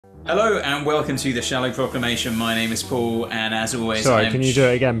Hello and welcome to the Shallow Proclamation. My name is Paul, and as always, Sorry, can you do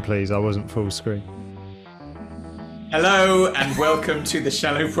it again, please? I wasn't full screen. Hello and welcome to the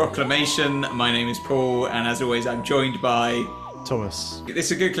Shallow Proclamation. My name is Paul, and as always, I'm joined by Thomas. This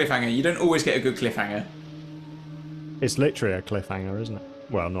is a good cliffhanger. You don't always get a good cliffhanger. It's literally a cliffhanger, isn't it?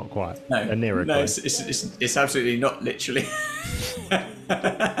 Well, not quite. No, Near a no, cliff. it's absolutely not literally.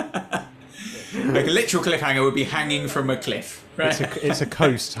 Like a literal cliffhanger would be hanging from a cliff, right? It's a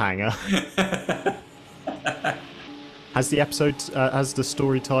coast hanger. Has the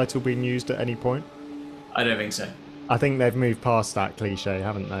story title been used at any point? I don't think so. I think they've moved past that cliche,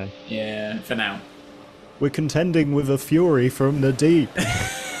 haven't they? Yeah, for now. We're contending with a fury from the deep.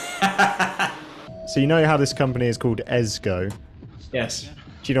 So you know how this company is called Esgo? Yes.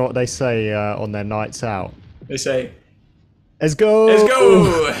 Do you know what they say on their nights out? They say, Esgo! "Let's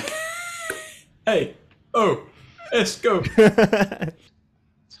go!" Hey, oh, let's go.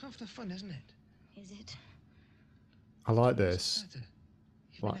 It's half the fun, isn't it? Is it? I like this.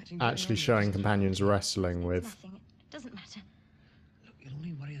 Like, actually showing companions wrestling with Nothing. It doesn't matter. Look, you'll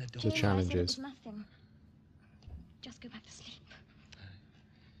only worry the dog. the challenges. It was nothing. Just go back to sleep.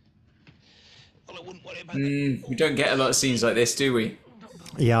 Well, I wouldn't worry about We don't get a lot of scenes like this, do we?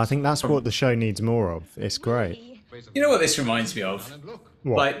 Yeah, I think that's what the show needs more of. It's great. You know what this reminds me of?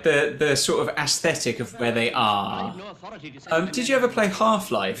 What? Like the sort of aesthetic of where they are. Did you ever play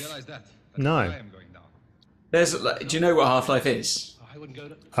Half-Life? No. There's, do you know what Half-Life is?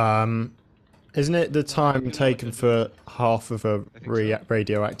 Isn't it the time taken for half of a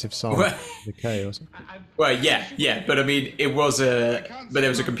radioactive sample decay or something? Well, yeah, but I mean, there was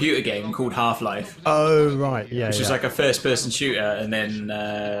a computer game called Half-Life, Oh, right, yeah, which was yeah. like a first-person shooter, and then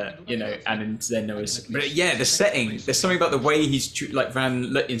and then there was, but yeah, the setting. There's something about the way like Van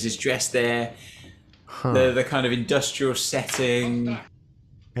Lutjens is dressed there, the kind of industrial setting.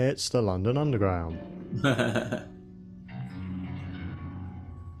 It's the London Underground.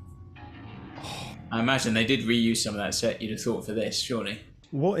 I imagine they did reuse some of that set, you'd have thought, for this, surely.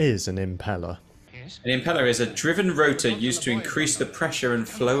 What is an impeller? An impeller is a driven rotor used to increase the pressure and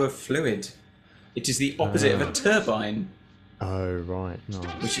flow of fluid. It is the opposite of a turbine, Oh, right,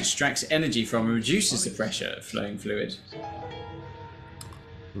 nice. which extracts energy from and reduces the pressure of flowing fluid.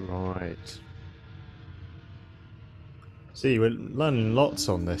 Right. See, we're learning lots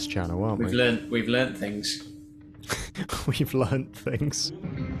on this channel, aren't We've learnt things. We've learnt things.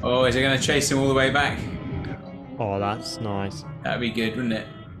 Oh, is it going to chase him all the way back? Oh, that's nice. That'd be good, wouldn't it?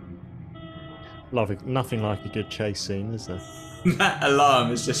 Nothing like a good chase scene, is there? That alarm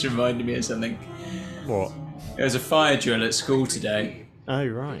has just reminded me of something. What? There was a fire drill at school today, Oh,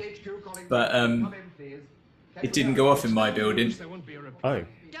 right. but it didn't go off in my building. Oh.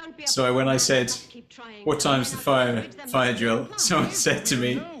 So when I said, "What time's the fire drill?" someone said to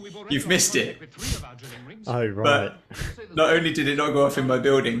me, "You've missed it." Oh, right. But not only did it not go off in my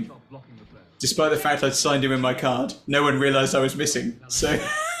building, despite the fact I'd signed him in my card, no one realised I was missing. So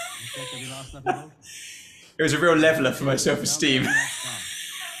it was a real leveller for my self-esteem.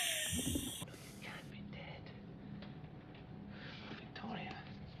 Victoria.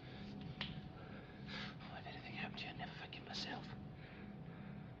 Oh, if anything happened to you, I'd never forgive myself.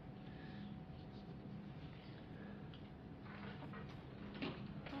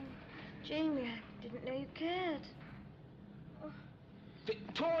 Jamie, I didn't know you cared.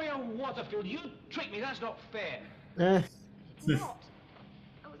 Victoria Waterfield, you tricked me. That's not fair. Eh. It's not.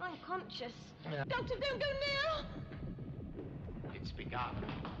 I was unconscious. Doctor, don't go now! It's begun.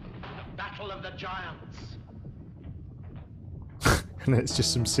 The Battle of the Giants. And it's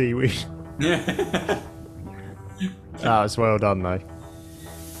just some seaweed. Yeah, That was well done, though.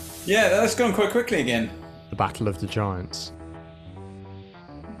 yeah, that's gone quite quickly again. The Battle of the Giants.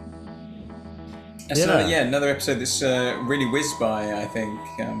 So, yeah, another episode that's really whizzed by, I think.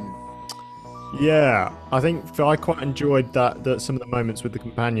 Yeah, I think I quite enjoyed that some of the moments with the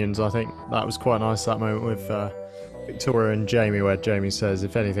companions. I think that was quite nice, that moment with Victoria and Jamie, where Jamie says,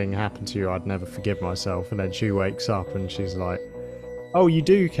 "If anything happened to you, I'd never forgive myself." And then she wakes up and she's like, "Oh, you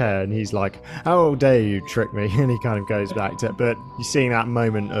do care?" And he's like, "How dare you trick me?" And he kind of goes back to it. But you're seeing that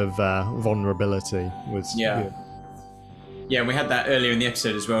moment of vulnerability was good. Yeah, and we had that earlier in the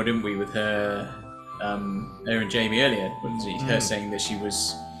episode as well, didn't we, with her and Jamie earlier, wasn't it? Her saying that she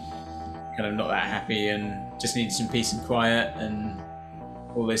was kind of not that happy and just needed some peace and quiet and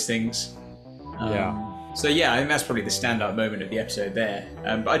all those things. So yeah, I think that's probably the standout moment of the episode there.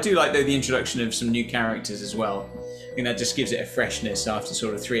 But I do like, though, the introduction of some new characters as well. I think that just gives it a freshness after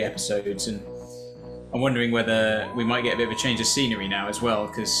sort of 3 episodes, and I'm wondering whether we might get a bit of a change of scenery now as well,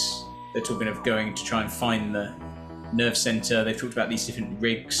 because they're talking of going to try and find the nerve center. They've talked about these different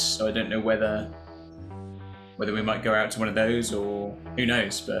rigs, so I don't know whether we might go out to one of those or who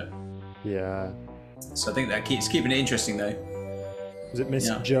knows. But Yeah. so I think that keeps keeping it interesting though. Is it Miss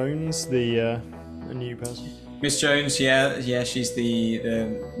Jones, the new person? Miss Jones, yeah, she's the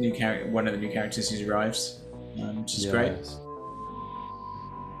new character, one of the new characters who's arrived, which is great.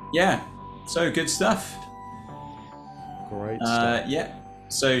 Yeah, so good stuff. Great stuff. Yeah.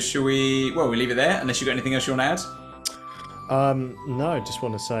 So shall we? Well, we leave it there. Unless you got anything else you want to add? No, just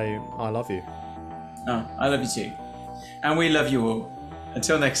want to say I love you. Oh, I love you too, and we love you all.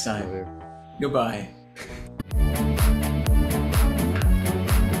 Until next time. Love you. Goodbye.